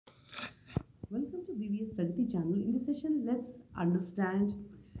to BVS Pragati channel. In this session, let's understand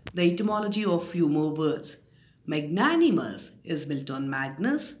the etymology of few more words. Magnanimous is built on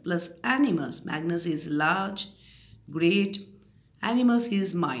Magnus plus animus. Magnus is large, great. Animus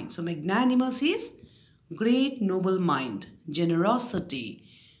is mind. So magnanimous is great, noble mind, generosity,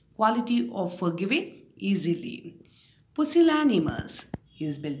 quality of forgiving easily. Pusillanimous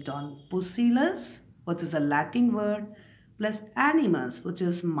is built on pusillus, which is a Latin word, plus animus, which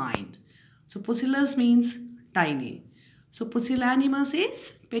is mind. So pusillus means tiny. So pusillanimous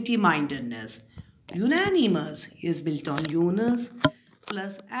is petty-mindedness. Unanimous is built on unus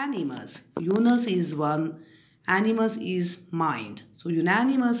plus animus. Unus is one, animus is mind. So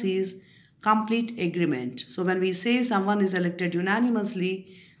unanimous is complete agreement. So when we say someone is elected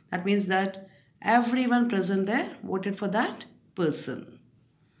unanimously, that means that everyone present there voted for that person.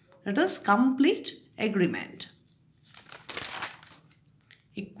 That is complete agreement.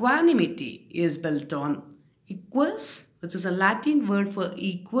 Equanimity is built on equus, which is a Latin word for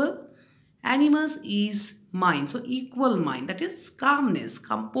equal. Animus is mind. So equal mind, that is calmness,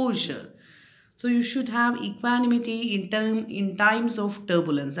 composure. So you should have equanimity in times of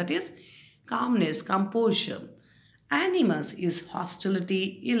turbulence, that is calmness, composure. Animus is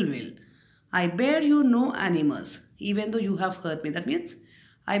hostility, ill will. I bear you no animus, even though you have hurt me. That means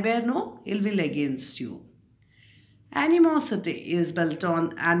I bear no ill will against you. Animosity is built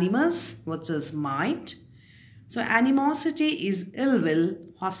on animus, which is mind. So animosity is ill will,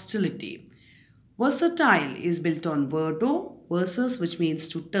 hostility. Versatile is built on verdo, versus, which means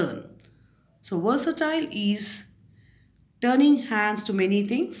to turn. So versatile is turning hands to many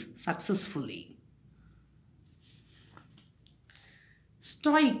things successfully.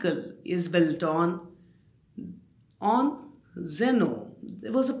 Stoical is built on Zeno.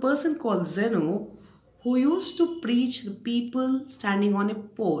 There was a person called Zeno who used to preach the people standing on a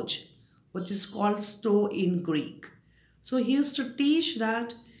porch, which is called sto in Greek. So he used to teach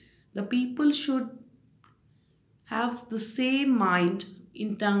that the people should have the same mind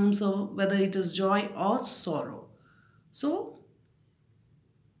in terms of whether it is joy or sorrow. So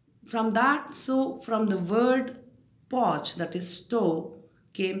from the word porch, that is sto,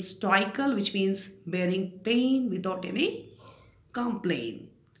 came stoical, which means bearing pain without any complaint.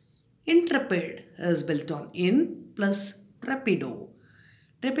 Intrepid is built on in plus trepido.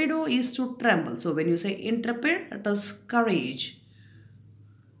 Trepido is to tremble. So when you say intrepid, it is courage.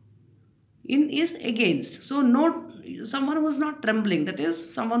 In is against. So someone who is not trembling, that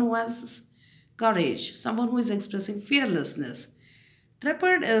is someone who has courage, someone who is expressing fearlessness.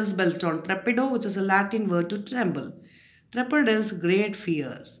 Trepid is built on trepido, which is a Latin word to tremble. Trepid is great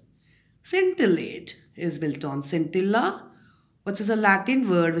fear. Scintillate is built on scintilla, which is a Latin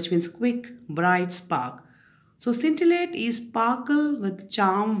word which means quick, bright spark. So scintillate is sparkle with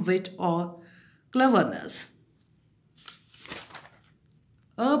charm, wit or cleverness.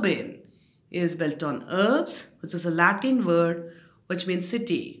 Urban is built on urbs, which is a Latin word which means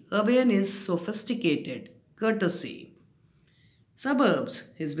city. Urban is sophisticated, courtesy.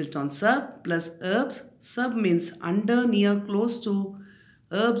 Suburbs is built on sub plus urbs. Sub means under, near, close to.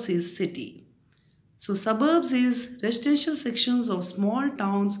 Urbs is city. So suburbs is residential sections of small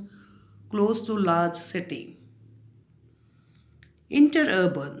towns close to large city.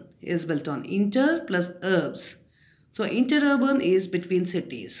 Interurban is built on inter plus urbs. So interurban is between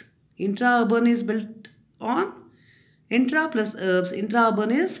cities. Intraurban is built on intra plus urbs.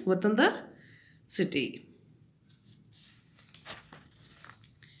 Intraurban is within the city.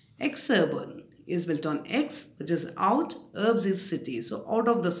 Exurban is built on ex, which is out. Urbs is city, so out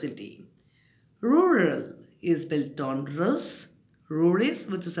of the city. Rural is built on rus, ruris,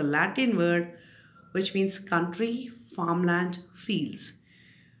 which is a Latin word which means country, farmland, fields.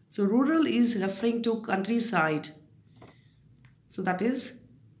 So rural is referring to countryside. So that is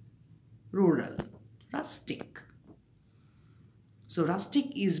rural. Rustic. So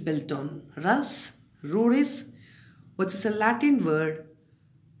rustic is built on rus, ruris, which is a Latin word.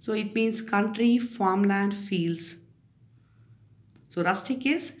 So it means country, farmland, fields. So rustic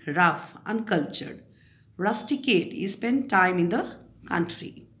is rough, uncultured. Rusticate is spend time in the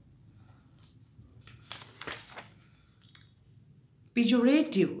country.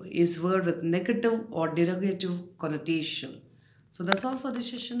 Pejorative is word with negative or derogative connotation. So that's all for this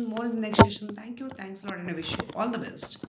session. More in the next session. Thank you. Thanks a lot and I wish you all the best.